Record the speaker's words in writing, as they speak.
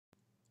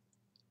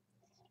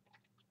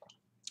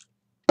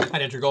Hi,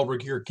 Dr.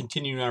 Gullberg here,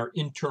 continuing our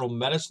internal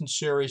medicine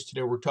series.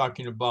 Today we're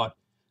talking about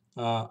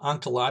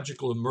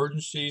oncological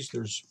emergencies.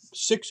 There's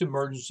 6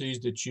 emergencies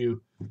that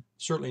you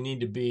certainly need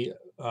to be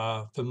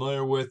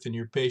familiar with in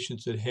your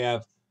patients that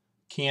have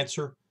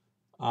cancer.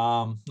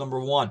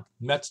 Number 1,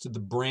 mets to the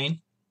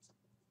brain.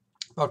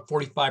 About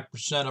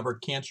 45% of our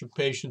cancer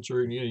patients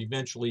are going to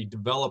eventually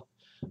develop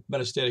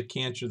metastatic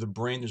cancer of the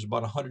brain. There's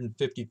about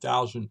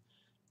 150,000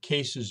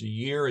 cases a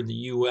year in the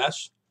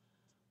U.S.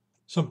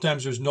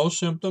 Sometimes there's no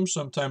symptoms.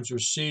 Sometimes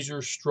there's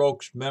seizures,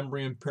 strokes,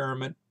 memory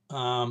impairment,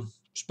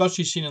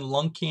 especially seen in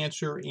lung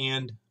cancer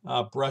and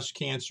breast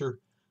cancer,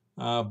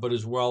 but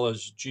as well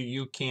as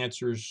GU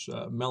cancers,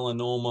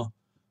 melanoma,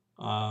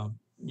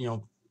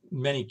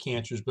 many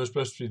cancers, but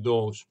especially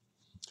those.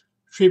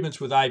 Treatments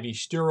with IV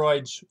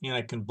steroids,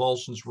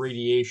 anticonvulsants,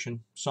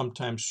 radiation,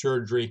 sometimes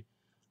surgery.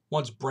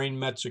 Once brain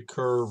mets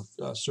occur,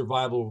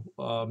 survival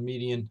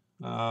median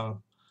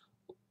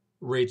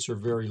rates are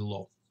very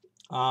low.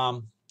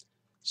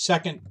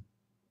 Second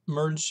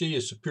emergency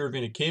is superior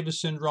vena cava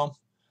syndrome.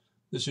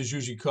 This is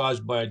usually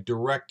caused by a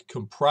direct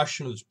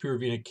compression of the superior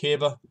vena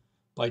cava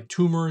by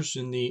tumors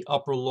in the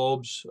upper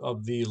lobes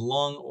of the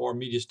lung or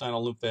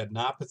mediastinal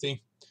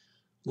lymphadenopathy.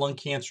 Lung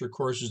cancer, of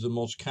course, is the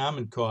most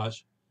common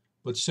cause,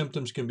 but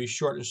symptoms can be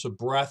shortness of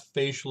breath,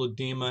 facial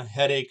edema,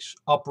 headaches,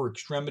 upper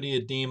extremity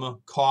edema,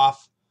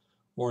 cough,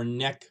 or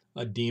neck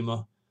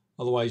edema,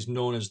 otherwise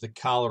known as the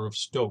collar of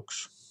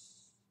Stokes.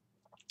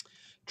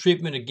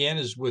 Treatment, again,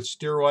 is with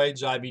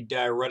steroids, IV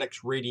diuretics,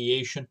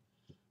 radiation.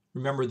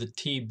 Remember that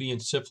TB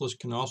and syphilis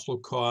can also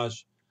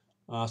cause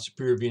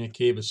superior vena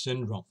cava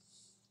syndrome.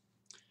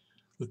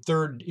 The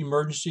third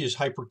emergency is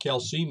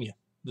hypercalcemia.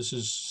 This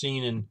is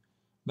seen in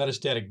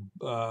metastatic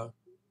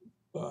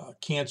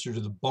cancer to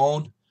the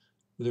bone.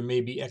 There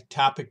may be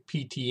ectopic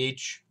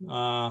PTH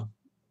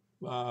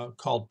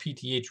called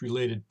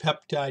PTH-related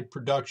peptide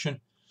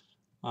production.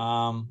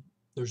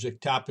 There's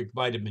ectopic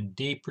vitamin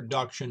D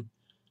production.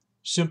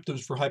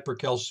 Symptoms for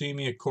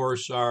hypercalcemia, of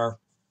course, are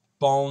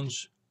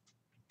bones,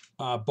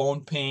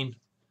 bone pain,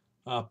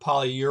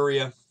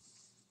 polyuria,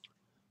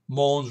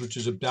 moans, which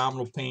is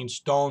abdominal pain,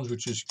 stones,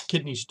 which is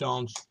kidney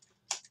stones,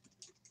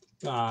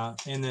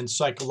 and then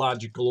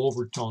psychological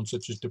overtones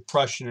such as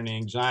depression and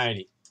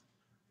anxiety.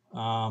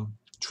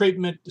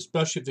 Treatment,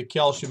 especially if the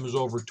calcium is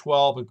over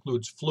 12,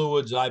 includes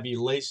fluids, IV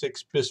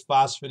Lasix,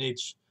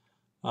 bisphosphonates,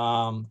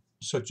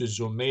 such as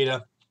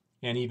Zometa,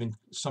 and even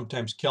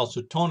sometimes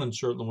calcitonin,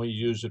 certainly we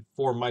use at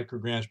 4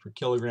 micrograms per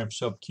kilogram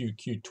sub-Q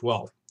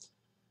Q12.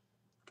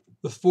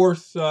 The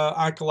fourth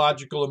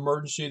oncological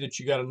emergency that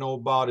you got to know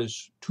about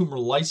is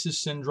Tumorlysis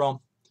Syndrome,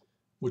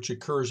 which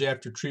occurs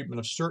after treatment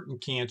of certain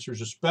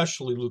cancers,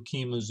 especially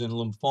leukemias and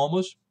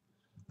lymphomas.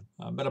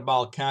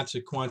 Metabolic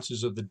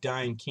consequences of the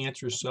dying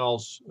cancer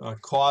cells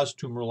cause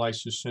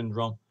Tumorlysis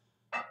Syndrome.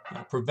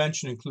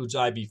 Prevention includes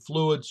IV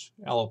fluids,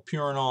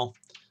 allopurinol,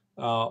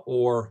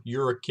 or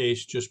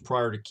uricase just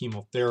prior to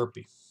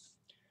chemotherapy.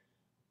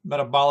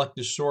 Metabolic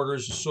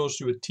disorders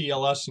associated with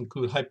TLS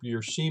include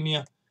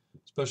hyperuricemia,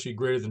 especially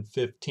greater than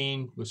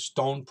 15, with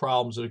stone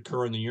problems that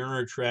occur in the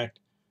urinary tract,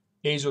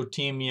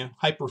 azotemia,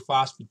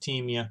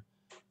 hyperphosphatemia,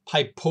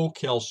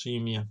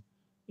 hypocalcemia,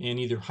 and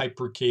either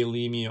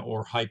hyperkalemia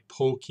or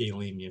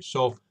hypokalemia.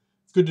 So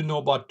good to know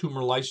about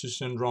Tumorlysis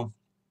syndrome.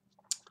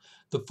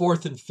 The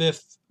fourth and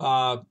fifth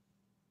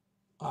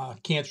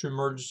cancer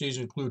emergencies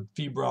include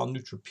febrile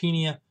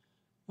neutropenia,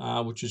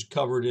 which is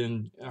covered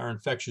in our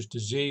infectious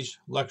disease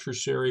lecture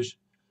series,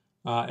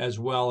 as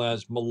well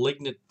as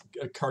malignant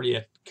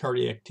cardiac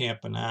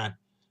tamponade,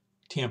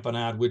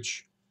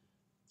 which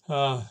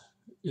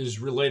is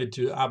related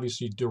to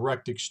obviously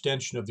direct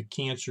extension of the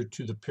cancer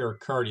to the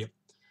pericardium.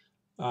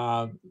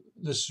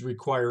 This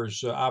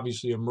requires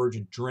obviously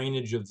emergent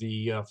drainage of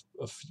the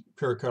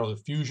pericardial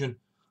effusion.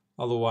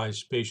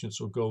 Otherwise,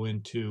 patients will go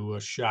into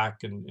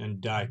shock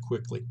and die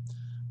quickly.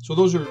 So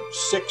those are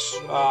 6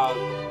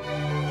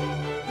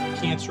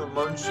 cancer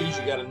emergencies.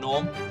 You got to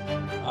know them,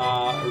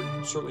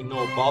 or certainly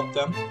know about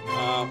them.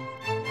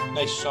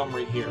 Nice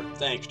summary here.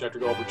 Thanks, Dr.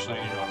 Gullberg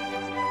signing off.